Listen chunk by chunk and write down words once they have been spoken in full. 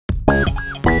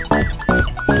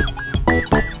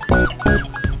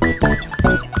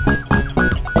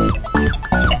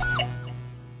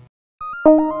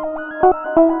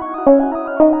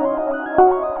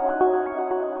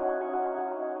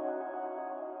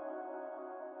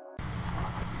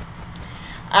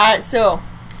Alright, so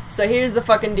here's the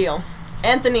fucking deal.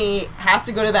 Anthony has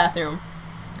to go to the bathroom.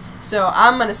 So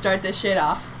I'm gonna start this shit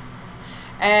off.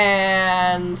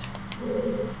 And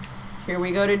here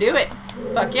we go to do it.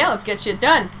 Fuck yeah, let's get shit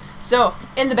done. So,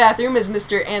 in the bathroom is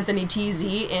Mr.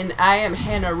 AnthonyTZ, and I am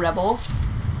Hannah Rebel.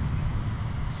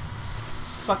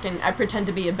 Fucking, I pretend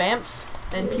to be a Bamf,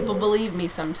 and people believe me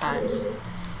sometimes.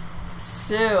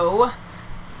 So,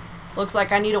 looks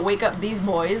like I need to wake up these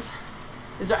boys.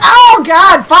 Is there— oh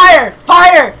god! Fire!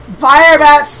 Fire! Fire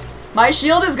bats! My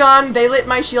shield is gone. They lit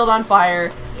my shield on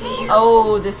fire.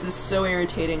 Oh, this is so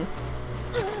irritating.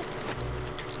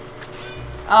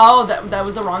 Oh, that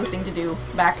was the wrong thing to do.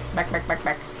 Back.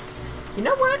 You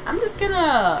know what? I'm just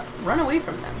gonna run away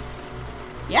from them.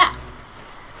 Yeah.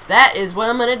 That is what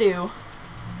I'm gonna do.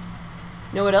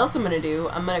 You know what else I'm gonna do?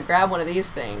 I'm gonna grab one of these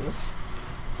things.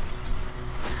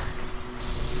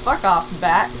 Fuck off,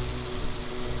 bat.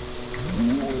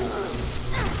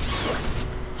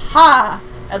 Ha!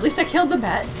 At least I killed the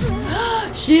bat.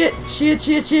 Shit.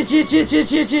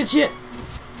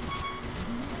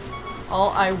 All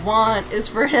I want is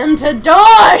for him to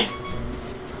die!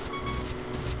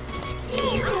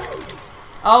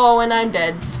 Oh, and I'm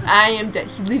dead. I am dead.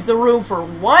 He leaves the room for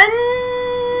one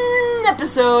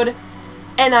episode,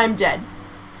 and I'm dead.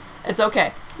 It's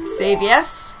okay. Save,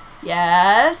 yes.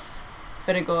 Yes.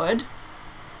 Very good.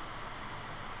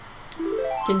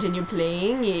 Continue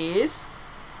playing, yes.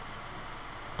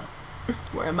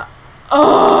 Where am I?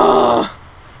 Oh!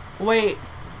 Wait.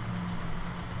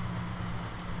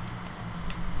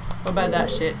 What about that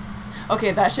shit?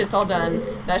 Okay, that shit's all done.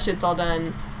 That shit's all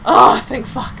done. Oh, thank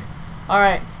fuck.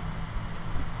 Alright.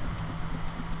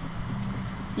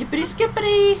 Yippity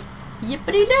skippity!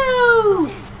 Yippity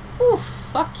doo! Ooh,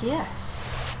 fuck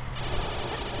yes.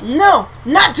 No!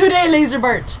 Not today,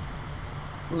 Laserbert!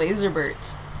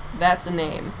 Laserbert. That's a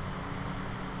name.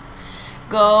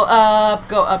 Go up,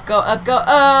 go up, go up, go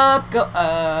up, go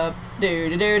up. Do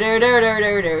do do do do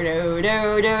do do do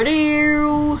do do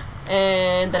do.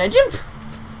 And then I jump.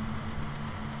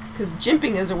 Cause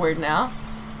jimping is a word now.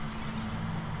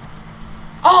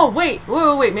 Oh wait,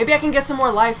 wait. Maybe I can get some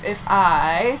more life if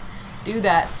I do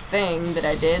that thing that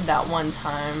I did that one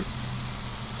time.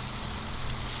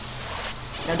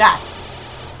 Now die.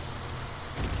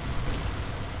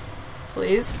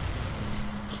 Please.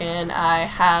 Can I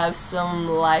have some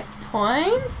life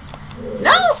points?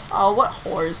 No! Oh, what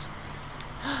whores.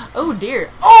 Oh dear.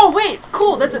 Oh wait,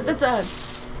 cool. There's a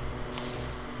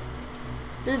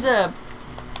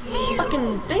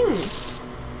fucking thing.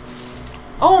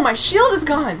 Oh, my shield is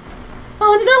gone.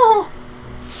 Oh no.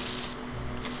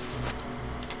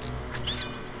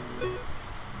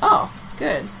 Oh,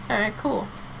 good. Alright, cool.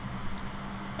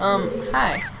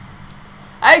 Hi.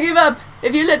 I give up.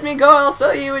 If you let me go, I'll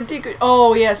sell you a ticket.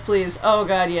 Oh, yes, please. Oh,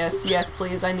 God, yes. Yes,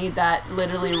 please. I need that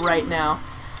literally right now.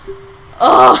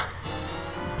 Oh!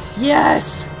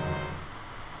 Yes!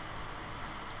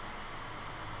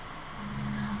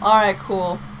 Alright,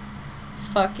 cool.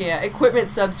 Fuck yeah. Equipment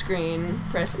subscreen.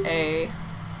 Press A.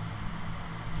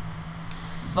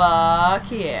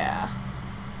 Fuck yeah.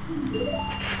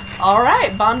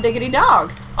 Alright, bomb diggity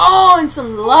dog. Oh, and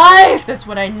some life! That's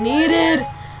what I needed!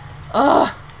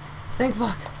 Ugh. Thank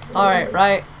fuck. Alright,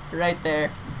 right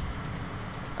there.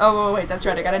 Oh, wait, that's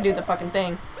right. I gotta do the fucking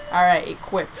thing. Alright,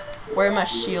 equip. Where am I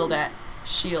shield at?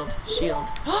 Shield.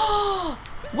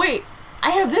 Wait, I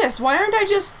have this. Why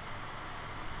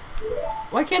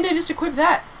can't I just equip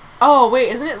that? Oh, wait,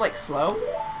 isn't it, like, slow?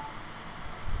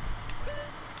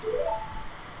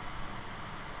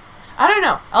 I don't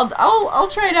know. I'll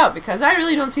try it out because I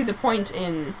really don't see the point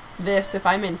in this if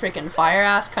I'm in freaking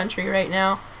fire-ass country right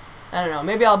now. I don't know.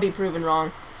 Maybe I'll be proven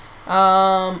wrong.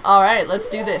 Alright, let's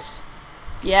do this.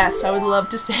 Yes, I would love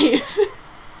to save.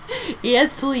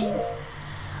 Yes, please.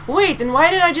 Wait, then why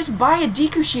did I just buy a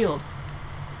Deku shield?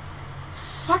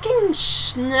 Fucking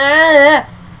nah.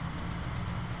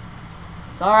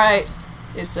 It's alright.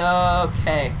 It's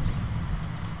okay.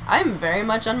 I'm very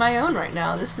much on my own right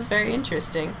now. This is very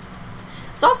interesting.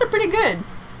 It's also pretty good.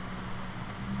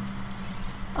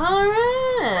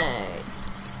 Alright.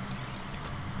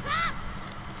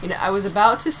 You know, I was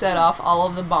about to set off all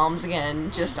of the bombs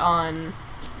again, just on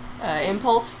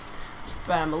impulse,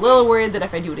 but I'm a little worried that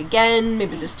if I do it again,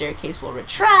 maybe the staircase will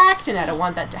retract, and I don't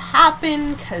want that to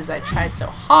happen, because I tried so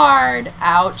hard.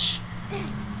 Ouch.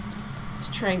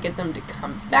 Just try and get them to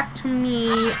come back to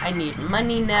me. I need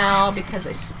money now, because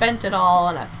I spent it all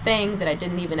on a thing that I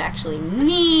didn't even actually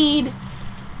need.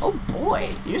 Oh boy,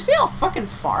 did you see how fucking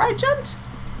far I jumped?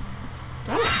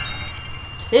 Damn it.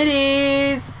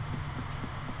 Titties!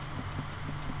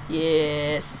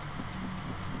 Yes.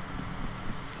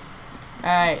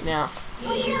 Alright, now.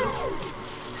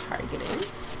 Targeting.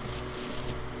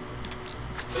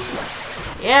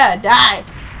 Yeah, die!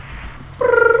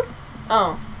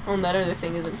 Oh, that other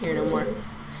thing isn't here no more.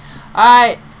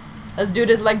 Alright, let's do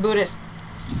this like Buddhists.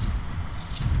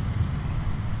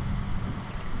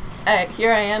 Alright,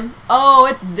 here I am. Oh,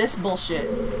 it's this bullshit.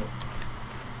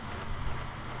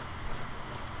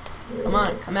 Come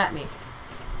on, come at me.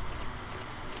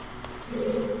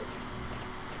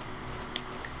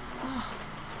 Oh,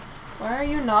 why are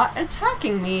you not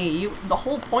attacking me? The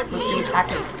whole point was to attack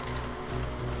me.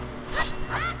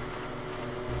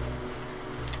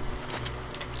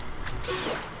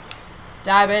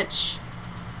 Die, bitch.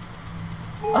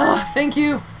 Oh, thank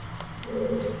you.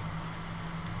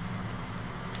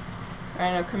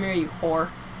 Alright, now come here, you whore.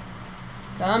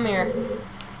 Come here.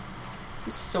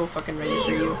 He's so fucking ready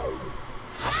for you.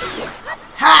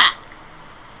 Ha!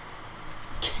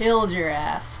 Killed your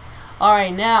ass.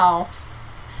 Alright, now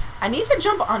I need to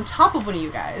jump on top of one of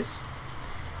you guys,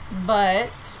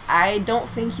 but I don't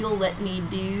think you'll let me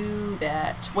do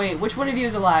that. Wait, which one of you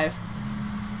is alive?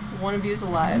 One of you is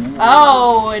alive.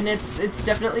 Oh, and it's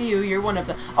definitely you. You're one of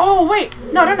them. Oh, wait!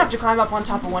 No, I don't have to climb up on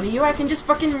top of one of you. I can just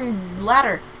fucking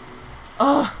ladder.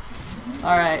 Oh.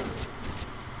 Alright.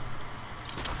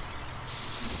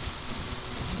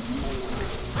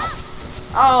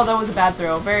 Oh, that was a bad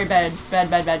throw. Very bad.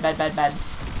 Bad.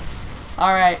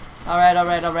 Alright.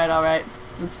 Alright.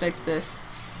 Let's fix this.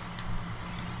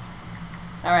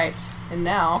 Alright. And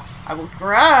now, I will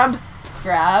grab.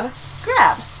 Good.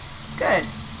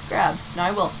 Grab. Now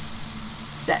I will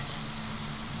set.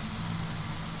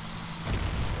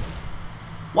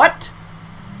 What?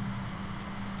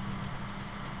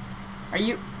 Are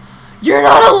you... You're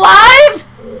not alive?!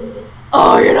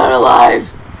 Oh, you're not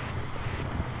alive!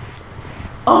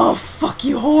 Oh, fuck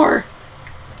you, whore!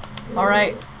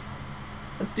 Alright.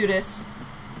 Let's do this.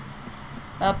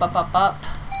 Up.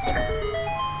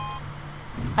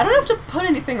 I don't have to put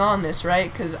anything on this, right?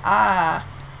 Because,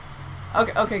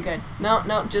 Okay, good.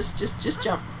 No, just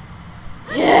jump.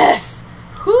 Yes!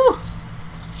 Whew!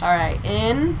 Alright,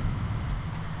 in.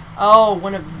 Oh,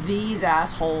 one of these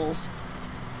assholes.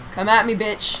 Come at me,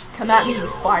 bitch. Come at me, you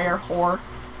fire whore.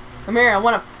 Come here, I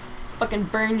want to fucking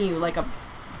burn you like a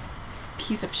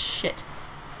piece of shit.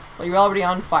 Well, you're already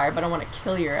on fire, but I want to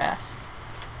kill your ass.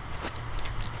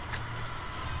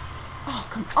 Oh,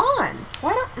 come on.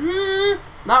 Why don't...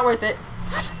 not worth it.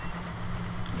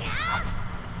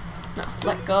 No,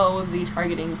 let go of Z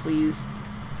targeting, please.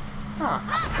 Huh.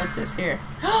 What's this here?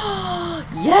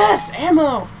 Yes!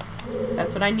 Ammo!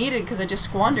 That's what I needed because I just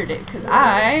squandered it because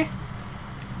I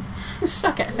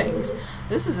suck at things.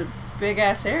 This is a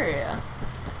big-ass area.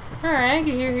 Alright,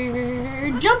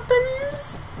 here,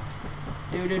 jumpins'.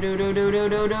 Do.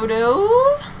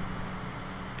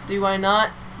 Do I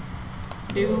not?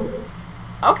 Do.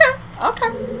 Okay,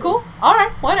 cool.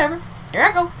 Alright, whatever. Here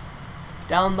I go.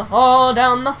 Down the hall.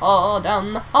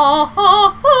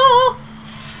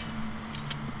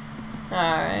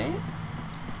 Alright.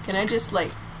 Can I just,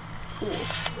 like... Cool.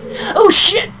 Oh,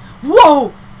 shit!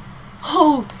 Whoa!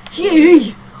 Oh,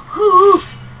 yay! Whoo!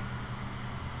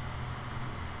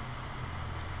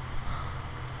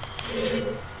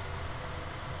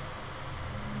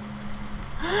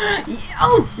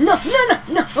 Oh, no!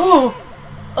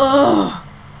 Oh!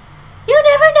 You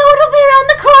never know what'll be around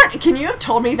the corner! Can you have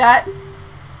told me that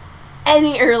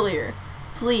any earlier?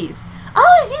 Please.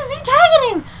 Oh, it's easy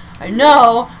targeting! I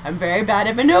know! I'm very bad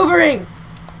at maneuvering!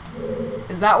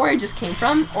 Is that where I just came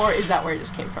from? Or is that where I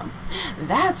just came from?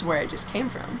 That's where I just came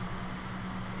from.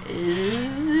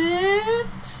 Is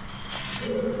it?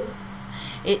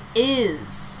 It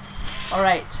is.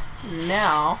 Alright,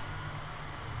 now...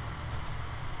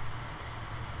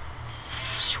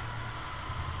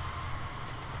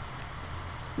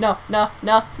 No.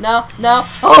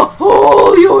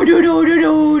 Oh, yo,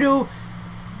 do.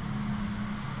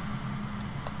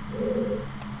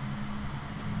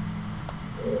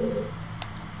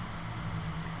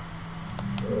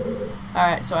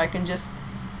 Alright, so I can just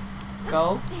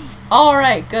go.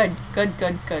 Alright, good.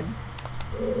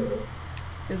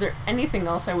 Is there anything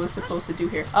else I was supposed to do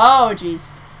here? Oh,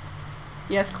 jeez.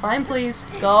 Yes, climb, please.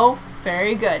 Go.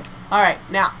 Very good. Alright,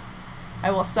 now. I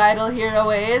will sidle here a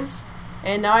ways.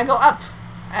 And now I go up.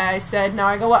 I said now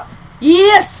I go up.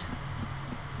 Yes!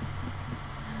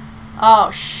 Oh,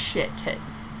 shit.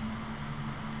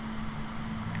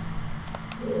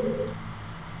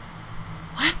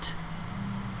 What?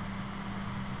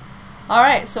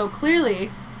 Alright, so clearly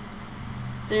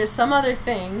there's some other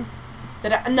thing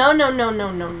that I... No.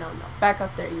 Back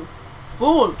up there, you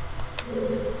fool.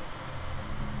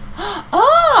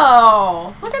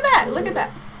 Oh! Look at that! Look at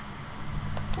that!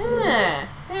 Yeah,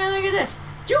 look at this!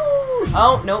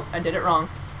 Oh, nope, I did it wrong.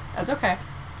 That's okay.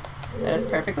 That is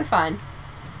perfectly fine.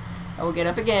 I will get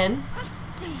up again.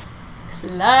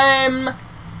 Climb!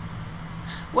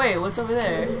 Wait, what's over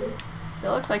there?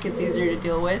 That looks like it's easier to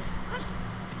deal with.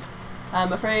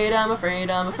 I'm afraid, I'm afraid,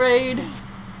 I'm afraid.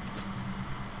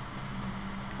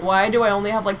 Why do I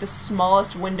only have like the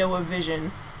smallest window of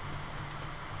vision?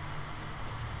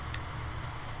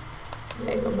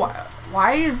 Hey,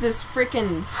 why is this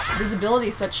frickin'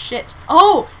 visibility such shit?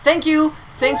 Oh! Thank you!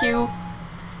 Thank you!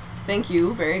 Thank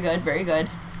you. Very good, very good.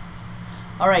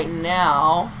 Alright,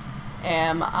 now,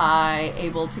 am I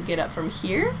able to get up from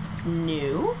here?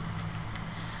 No.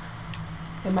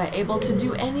 Am I able to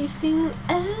do anything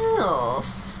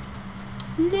else?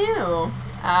 No.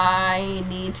 I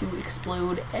need to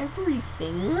explode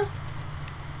everything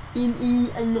in an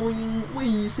annoying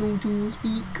way, so to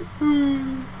speak.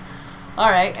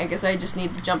 Alright, I guess I just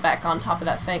need to jump back on top of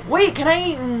that thing. Wait, can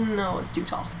I? No, it's too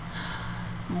tall.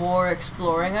 More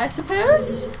exploring, I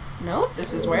suppose? Nope,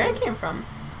 this is where I came from.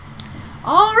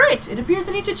 Alright, it appears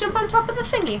I need to jump on top of the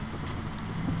thingy.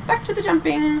 Back to the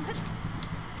jumping.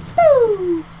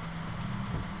 Woo!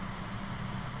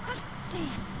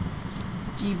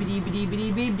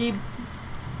 Jeebity-bitty-bitty-beep-deep.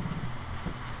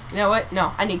 You know what?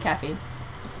 No, I need caffeine.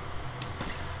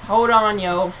 Hold on,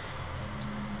 yo.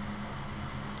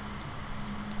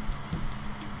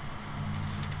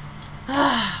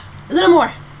 A little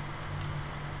more.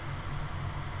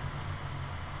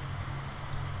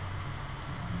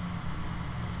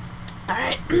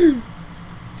 Alright.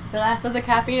 The last of the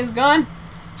caffeine is gone.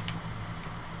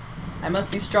 I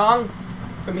must be strong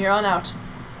from here on out.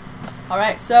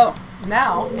 Alright, so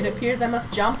now it appears I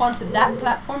must jump onto that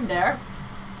platform there.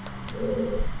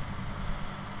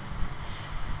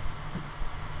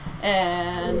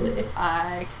 And if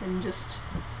I can just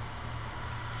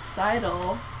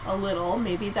sidle a little,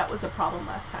 maybe that was a problem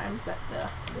last time, is that the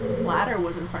ladder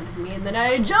was in front of me and then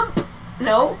I jump!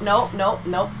 No,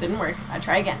 didn't work. I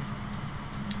try again.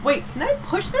 Wait, can I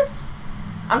push this?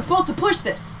 I'm supposed to push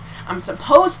this. I'm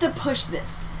supposed to push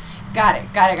this. Got it.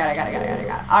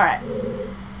 Alright.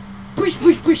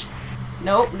 Push.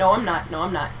 No, I'm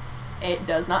not. It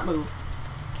does not move.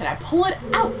 Can I pull it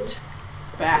out?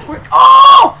 Backward.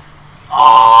 Oh!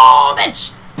 Oh,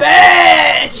 bitch!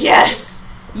 Bitch! Yes!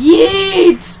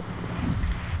 Yeet!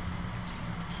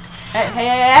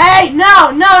 Hey!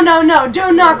 No!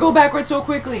 Do not go backwards so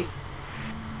quickly.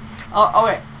 Oh,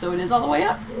 wait. So it is all the way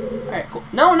up? Alright, cool.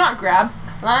 No, not grab.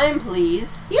 Climb,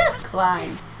 please. Yes,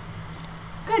 climb.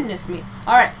 Goodness me.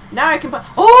 Alright, now I can put.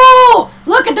 Oh!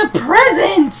 Look at the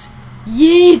present!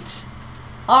 Yeet!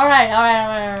 Alright.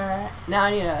 Now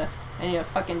I need a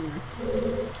fucking.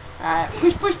 Alright,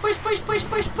 push.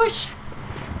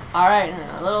 Alright,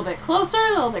 a little bit closer.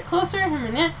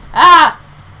 Ah!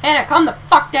 Hannah, calm the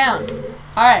fuck down.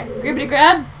 Alright, gribbity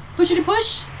grab. Pushity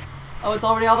push. Oh, it's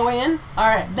already all the way in?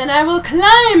 Alright, then I will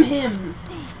climb him.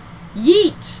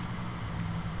 Yeet!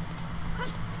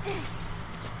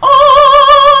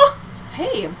 Oh!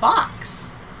 Hey, a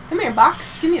box. Come here,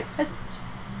 box. Give me a present.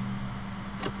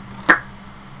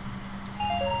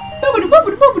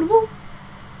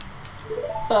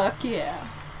 Fuck yeah.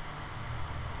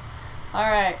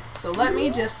 Alright, so let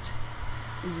me just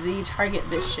Z-target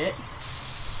this shit.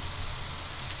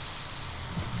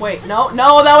 Wait, no,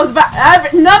 that was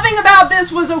bad. Nothing about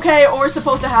this was okay or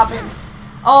supposed to happen.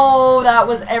 Oh, that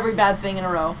was every bad thing in a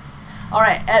row.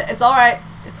 Alright, it's alright.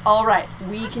 It's alright.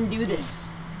 We can do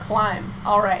this. Climb.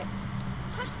 Alright.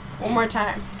 One more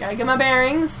time. Gotta get my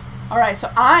bearings. Alright, so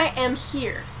I am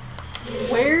here.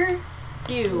 Where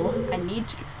do I need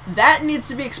to... That needs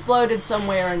to be exploded some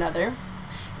way or another.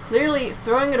 Clearly,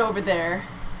 throwing it over there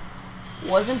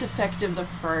wasn't effective the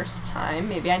first time.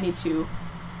 Maybe I need to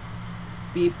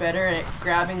be better at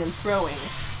grabbing and throwing.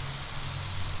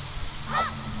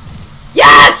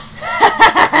 Yes!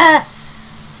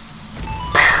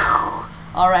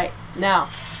 Alright, now.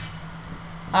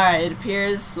 Alright, it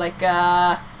appears like,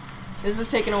 this is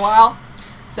taking a while.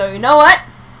 So, you know what?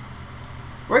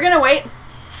 We're gonna wait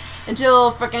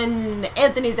until frickin'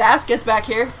 Anthony's ass gets back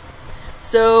here.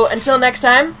 So, until next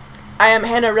time, I am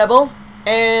Hannah Rebel,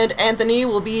 and Anthony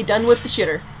will be done with the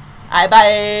shitter.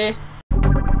 Bye-bye!